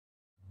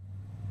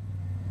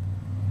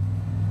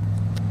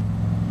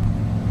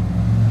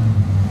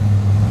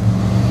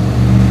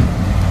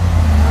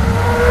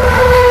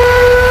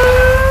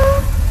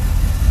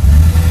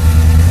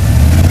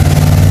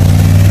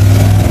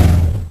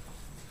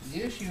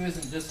issue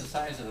isn't just the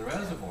size of the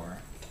reservoir.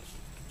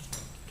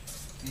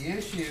 The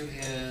issue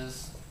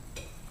is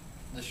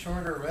the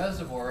shorter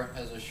reservoir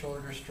has a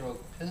shorter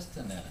stroke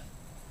piston in it.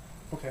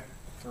 Okay.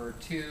 For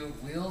 2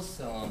 wheel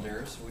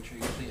cylinders, which are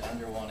usually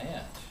under 1 inch.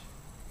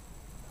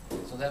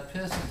 So that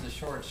piston's a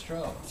short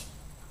stroke.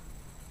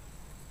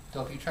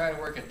 So if you try to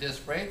work a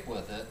disc brake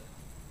with it,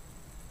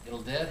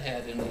 it'll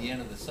deadhead into the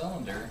end of the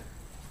cylinder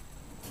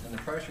and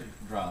the pressure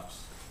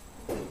drops.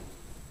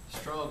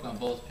 Stroke on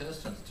both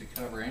pistons to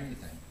cover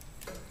anything.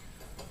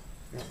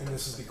 And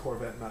this is the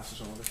Corvette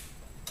master cylinder?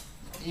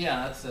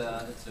 Yeah, it's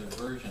a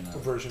version of it. A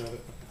version of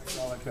it. It's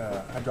not like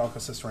a hydraulic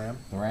assist ram?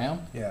 The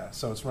ram? Yeah,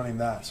 so it's running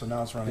that. So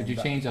now it's running Did you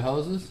that. change the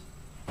hoses?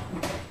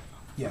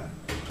 Yeah.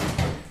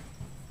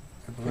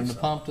 From the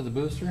pump to the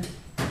booster?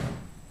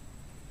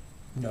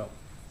 No.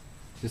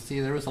 You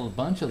see, there was a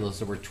bunch of those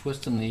that were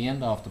twisting the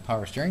end off the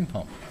power steering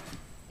pump.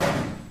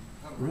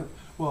 Really?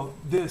 Well,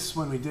 this,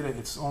 when we did it,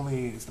 it's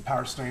the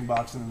power steering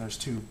box, and then there's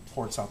 2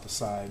 ports out the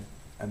side,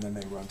 and then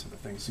they run to the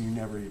thing. So you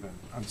never even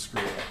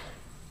unscrew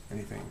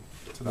anything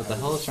to the But the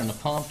hose from the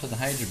pump to the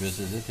Hydroboost,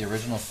 is it the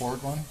original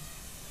Ford one?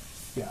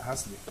 Yeah, it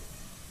has to be.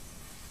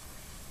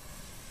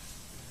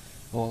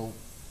 Well,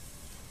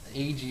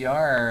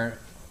 AGR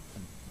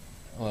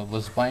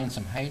was buying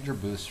some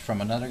Hydroboost from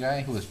another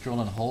guy who was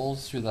drilling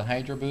holes through the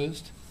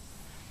Hydroboost,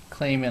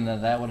 claiming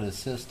that that would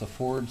assist the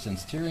Fords in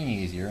steering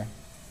easier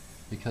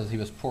because he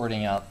was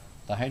porting out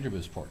the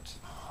Hydroboost ports.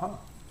 Huh.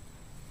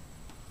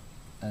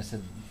 And I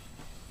said,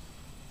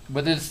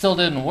 but it still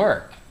didn't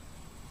work.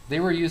 They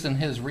were using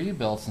his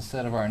rebuilds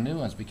instead of our new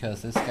ones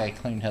because this guy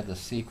claimed to have the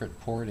secret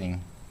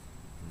porting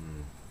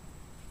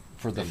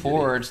for the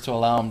Fords to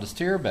allow them to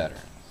steer better.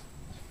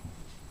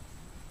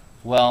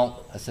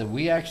 Well, I said,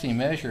 we actually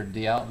measured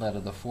the outlet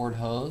of the Ford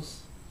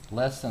hose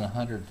less than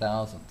 100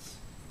 thousandths,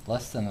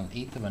 less than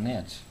 1/8 of an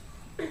inch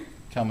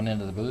coming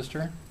into the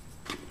booster.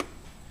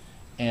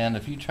 And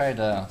if you try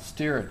to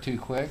steer it too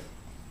quick,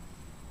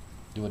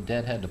 it would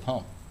deadhead the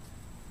pump.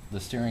 The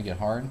steering get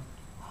hard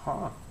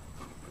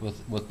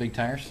with big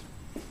tires.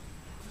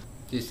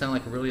 Do you sound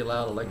like a really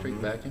loud electric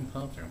vacuum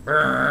pump?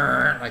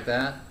 Brrr, like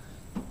that.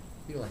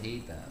 People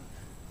hate that.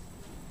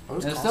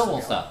 And it still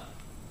won't stop.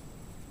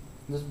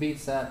 This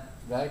beats that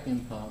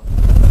vacuum pump.